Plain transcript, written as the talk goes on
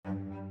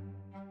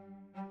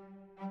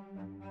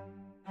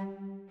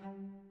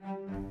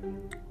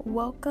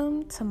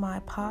Welcome to my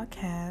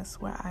podcast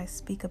where I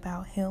speak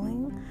about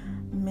healing,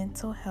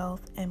 mental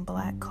health, and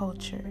Black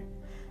culture.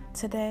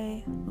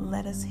 Today,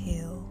 let us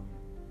heal.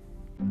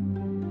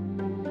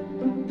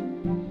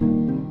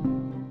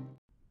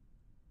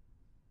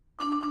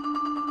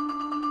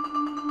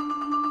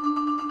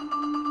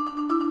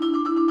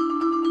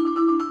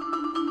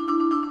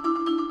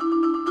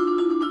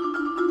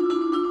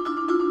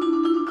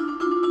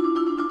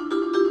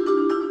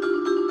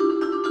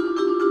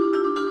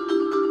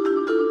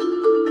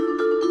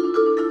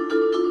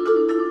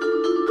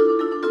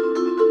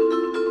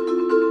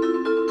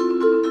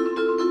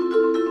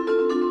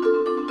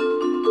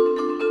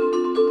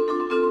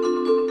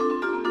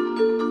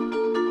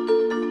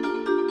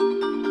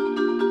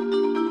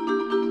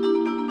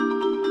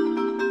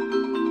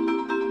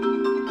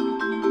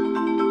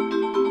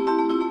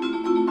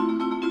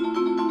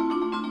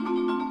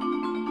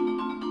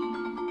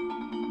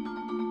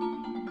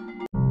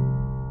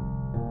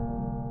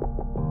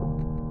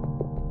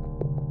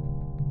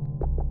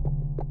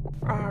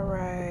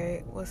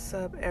 Alright, what's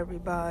up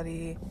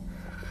everybody?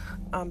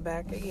 I'm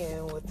back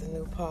again with a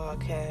new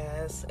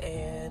podcast,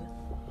 and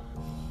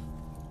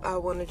I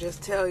want to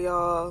just tell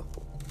y'all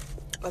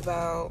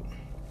about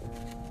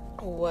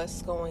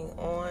what's going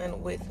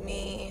on with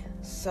me.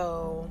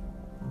 So,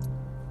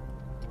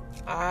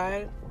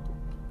 I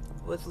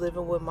was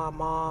living with my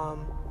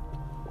mom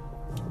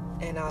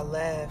and I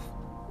left,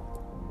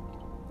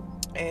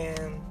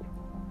 and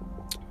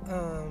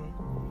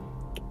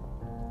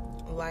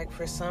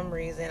for some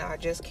reason I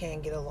just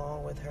can't get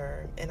along with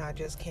her, and I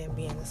just can't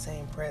be in the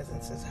same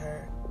presence as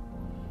her.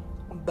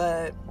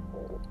 But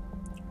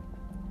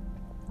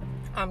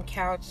I'm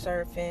couch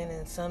surfing,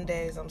 and some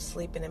days I'm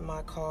sleeping in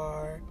my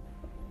car.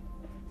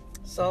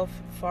 So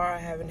far I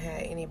haven't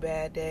had any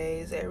bad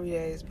days. Every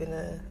day has been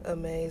an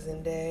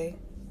amazing day.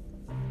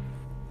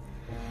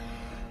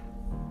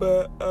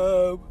 But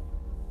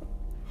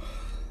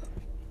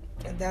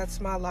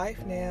that's my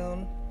life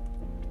now.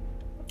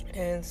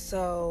 And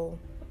so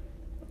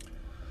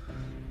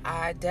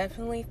I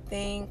definitely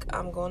think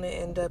I'm going to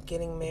end up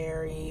getting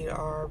married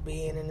or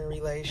being in a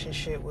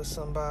relationship with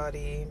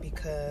somebody,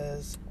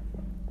 because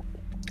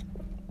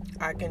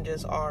I can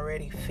just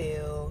already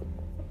feel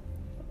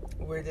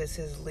where this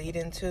is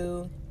leading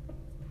to.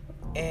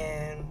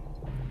 And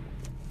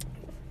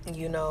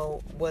you know,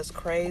 what's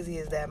crazy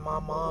is that my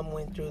mom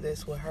went through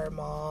this with her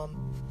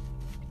mom,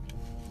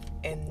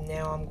 and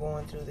now I'm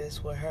going through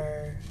this with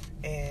her.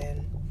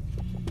 And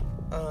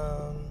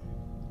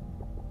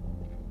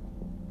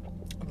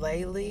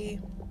lately,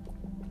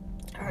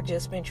 I've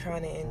just been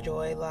trying to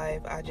enjoy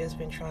life. I've just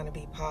been trying to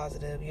be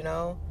positive, you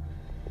know?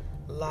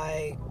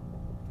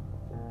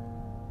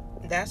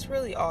 That's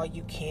really all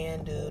you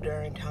can do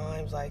during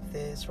times like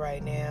this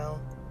right now.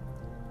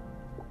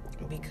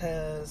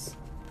 Because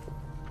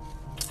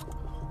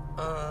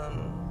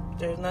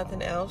there's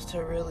nothing else to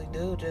really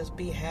do. Just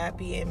be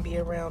happy and be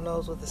around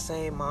those with the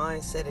same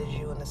mindset as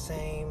you, and the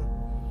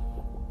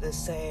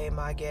same,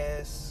 I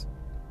guess,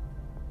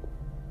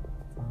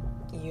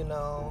 you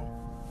know,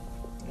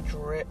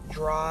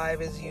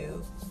 drive as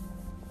you.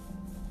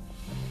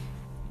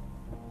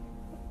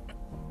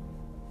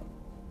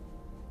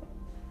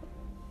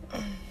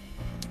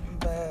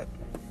 But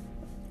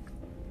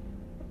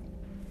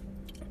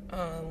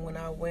when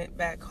I went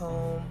back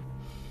home,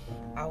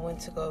 I went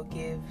to go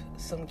give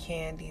some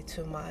candy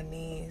to my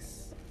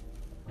niece,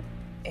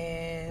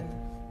 and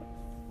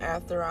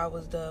after I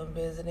was done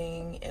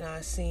visiting and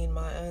I seen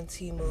my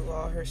auntie move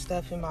all her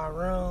stuff in my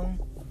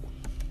room,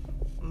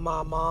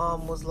 my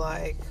mom was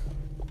like,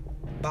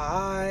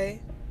 bye,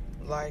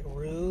 like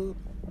rude.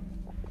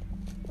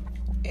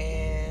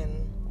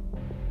 And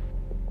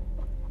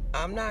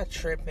I'm not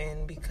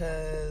tripping,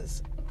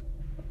 because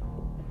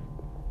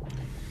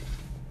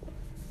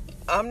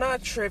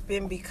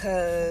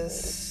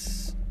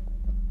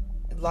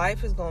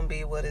life is going to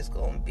be what it's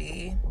going to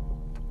be.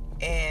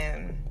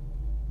 And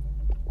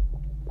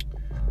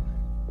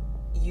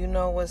you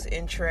know what's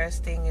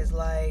interesting is,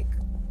 I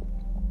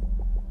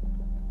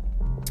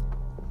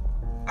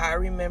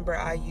remember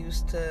I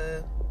used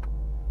to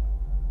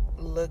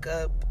look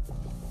up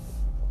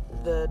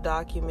the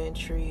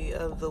documentary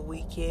of The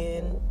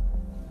Weeknd,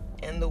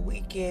 and The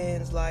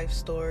Weeknd's life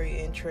story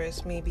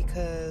interests me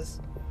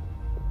because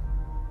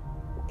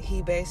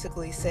he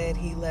basically said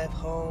he left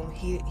home.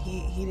 He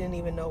didn't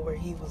even know where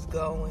he was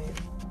going.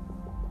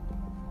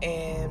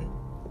 And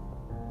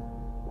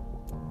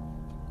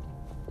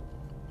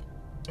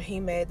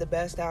he made the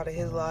best out of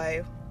his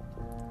life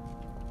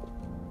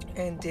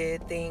and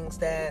did things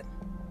that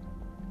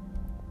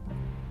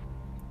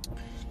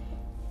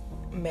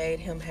made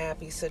him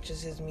happy, such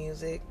as his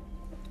music.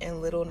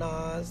 And Lil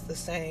Nas, the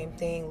same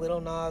thing. Lil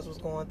Nas was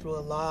going through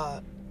a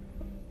lot.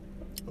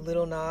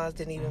 Lil Nas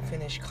didn't even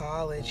finish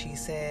college, he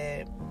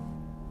said.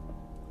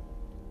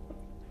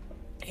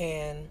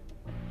 And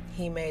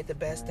he made the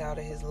best out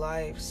of his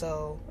life.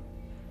 So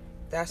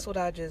that's what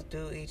I just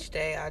do each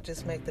day. I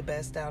just make the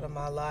best out of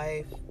my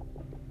life.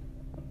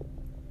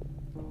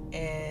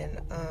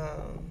 And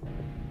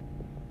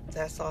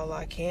That's all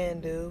I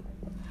can do.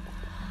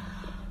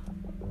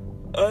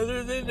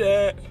 Other than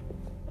that,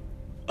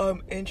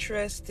 I'm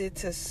interested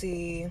to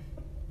see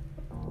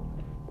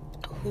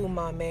who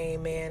my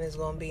main man is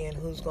going to be and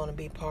who's going to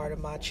be part of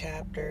my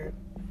chapter.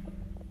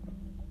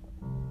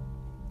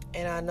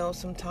 And I know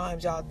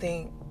sometimes y'all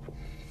think,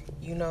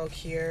 you know,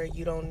 Kiera,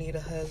 you don't need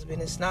a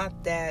husband. It's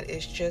not that.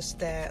 It's just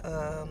that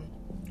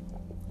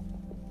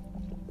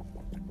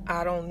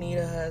I don't need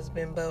a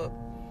husband, but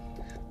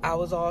I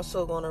was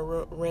also going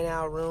to rent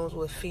out rooms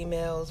with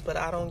females, but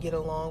I don't get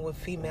along with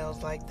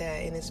females like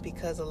that. And it's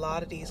because a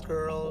lot of these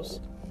girls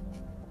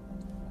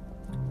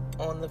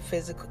on the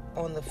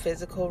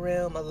physical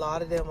realm, a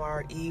lot of them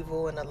are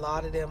evil, and a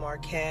lot of them are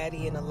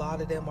catty, and a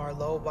lot of them are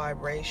low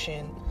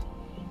vibration.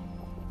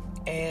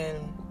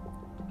 And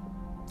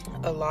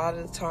a lot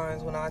of the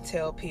times when I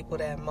tell people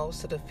that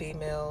most of the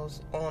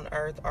females on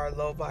earth are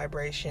low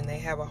vibration, they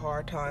have a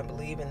hard time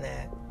believing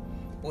that,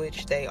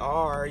 which they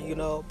are. You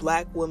know,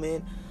 black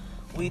women,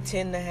 we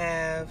tend to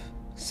have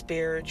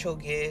spiritual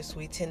gifts,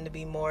 we tend to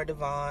be more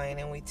divine,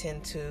 and we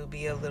tend to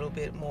be a little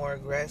bit more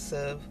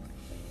aggressive.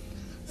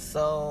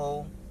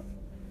 So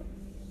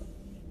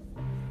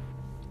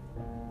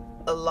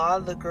a lot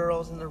of the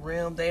girls in the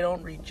realm, they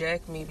don't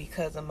reject me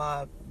because of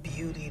my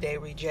beauty. They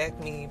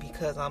reject me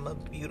because I'm a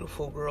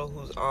beautiful girl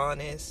who's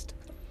honest,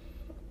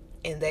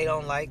 and they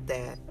don't like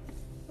that.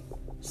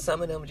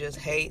 Some of them just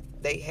hate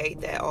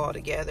that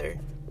altogether,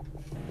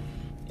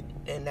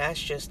 and that's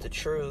just the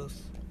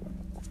truth.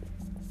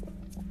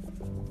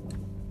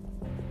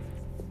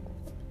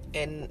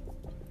 And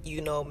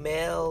you know,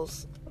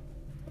 males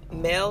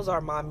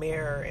are my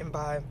mirror, and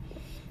by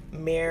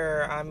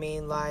mirror I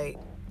mean, like,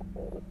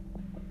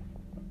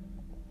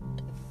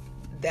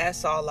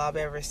 that's all I've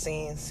ever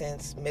seen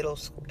since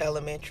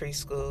elementary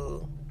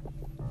school.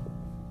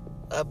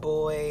 A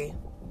boy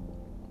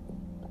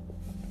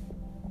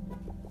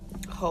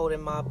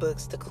holding my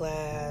books to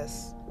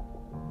class.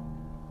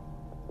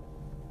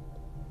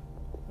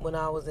 When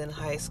I was in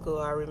high school,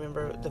 I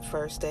remember the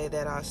first day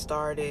that I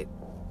started,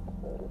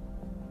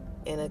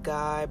 and a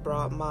guy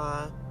brought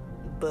my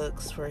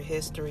books for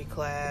history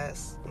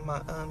class.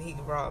 He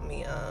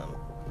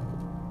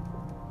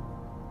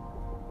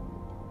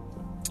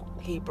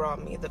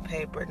brought me the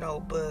paper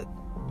notebook.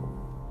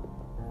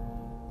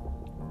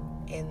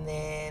 And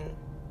then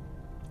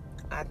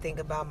I think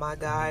about my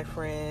guy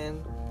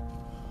friend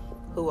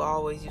who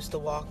always used to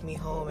walk me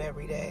home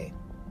every day.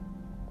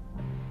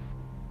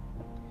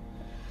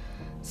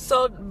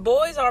 So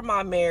boys are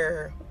my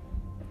mirror,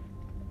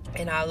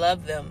 and I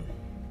love them,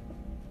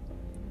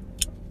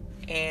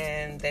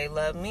 and they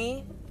love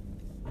me,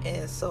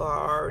 and so I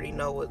already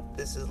know what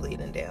this is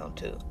leading down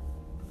to.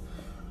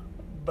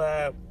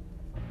 But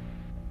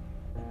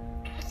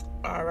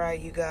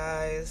alright, you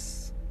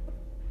guys,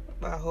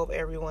 I hope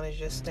everyone is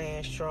just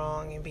staying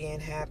strong and being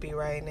happy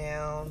right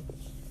now.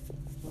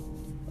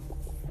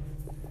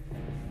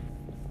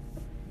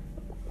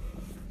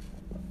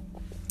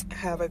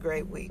 Have a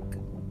great week.